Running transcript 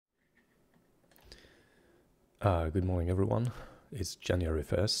Good morning, everyone. It's January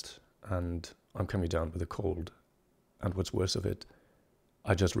 1st, and I'm coming down with a cold. And what's worse of it,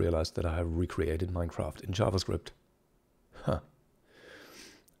 I just realized that I have recreated Minecraft in JavaScript.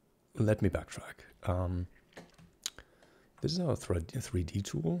 Let me backtrack. This is our 3D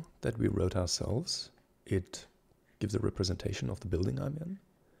tool that we wrote ourselves. It gives a representation of the building I'm in,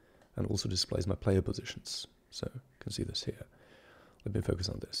 and also displays my player positions. So you can see this here. Let me focus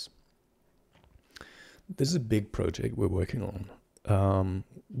on this. This is a big project we're working on.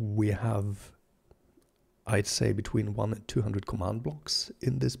 We have, I'd say, between 100 and 200 command blocks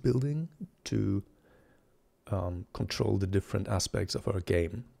in this building to control the different aspects of our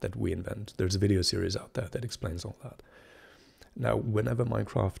game that we invent. There's a video series out there that explains all that. Now, whenever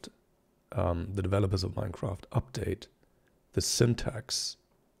Minecraft, the developers of Minecraft update the syntax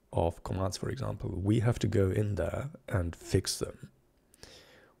of commands, for example, we have to go in there and fix them,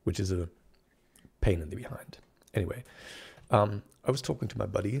 which is a pain in the behind. Anyway, I was talking to my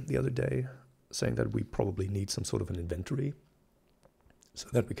buddy the other day, saying that we probably need some sort of an inventory so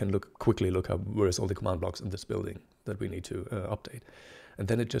that we can quickly look up where's all the command blocks in this building that we need to update. And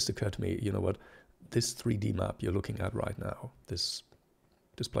then it just occurred to me, you know what, this 3D map you're looking at right now, this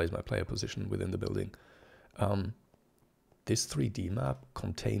displays my player position within the building. This 3D map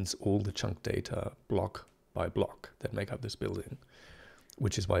contains all the chunk data block by block that make up this building,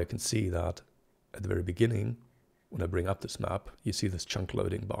 which is why you can see that at the very beginning, when I bring up this map, you see this chunk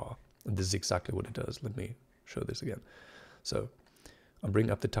loading bar. And this is exactly what it does. Let me show this again. So I'm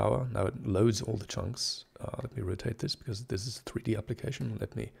bringing up the tower. Now it loads all the chunks. Let me rotate this because this is a 3D application.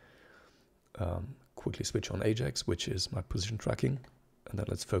 Let me quickly switch on Ajax, which is my position tracking. And then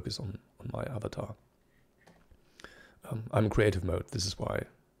let's focus on my avatar. I'm in creative mode. This is why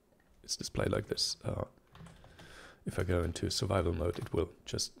it's displayed like this. If I go into survival mode, it will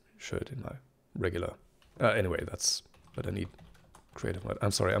just show it in my regular. Anyway, that's what I need. Creative mode.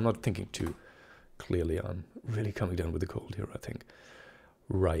 I'm sorry, I'm not thinking too clearly. I'm really coming down with the cold here, I think.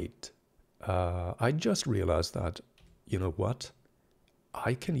 Right. I just realized that, you know what?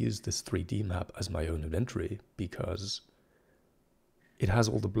 I can use this 3D map as my own inventory because it has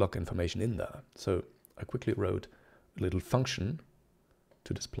all the block information in there. So I quickly wrote a little function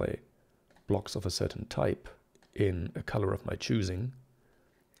to display blocks of a certain type in a color of my choosing,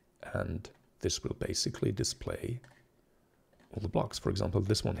 and this will basically display all the blocks. For example,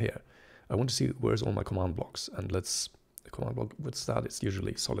 this one here. I want to see where's all my command blocks, and the command block, what's that? It's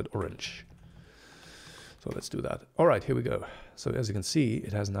usually solid orange. So let's do that. All right, here we go. So as you can see,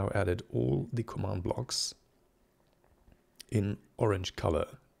 it has now added all the command blocks in orange color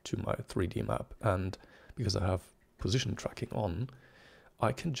to my 3D map. And because I have position tracking on,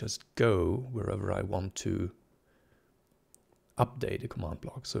 I can just go wherever I want to update a command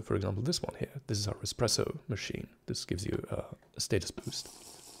block. So for example, this one here, this is our espresso machine. This gives you a status boost.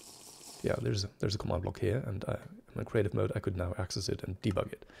 Yeah, there's a command block here, and I'm in creative mode. I could now access it and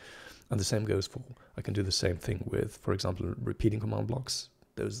debug it. And the same goes for, I can do the same thing with, for example, repeating command blocks.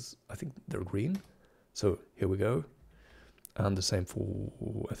 I think they're green. So here we go. And the same for,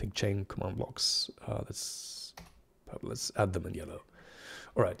 I think, chain command blocks. Let's add them in yellow.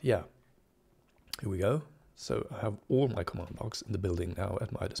 All right, yeah. Here we go. So I have all my command blocks in the building now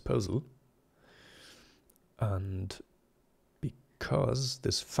at my disposal. And because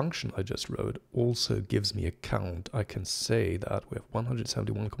this function I just wrote also gives me a count, I can say that we have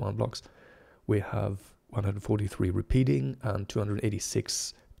 171 command blocks. We have 143 repeating and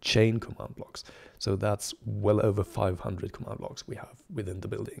 286 chain command blocks. So that's well over 500 command blocks we have within the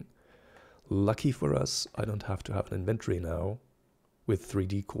building. Lucky for us, I don't have to have an inventory now with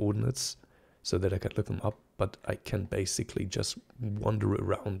 3D coordinates so that I can look them up, but I can basically just wander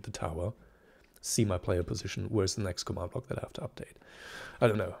around the tower, see my player position, where's the next command block that I have to update. I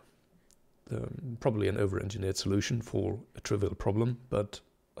don't know. Probably an over-engineered solution for a trivial problem, but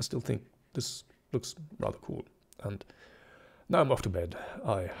I still think this looks rather cool. And now I'm off to bed.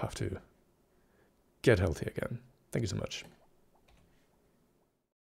 I have to get healthy again. Thank you so much.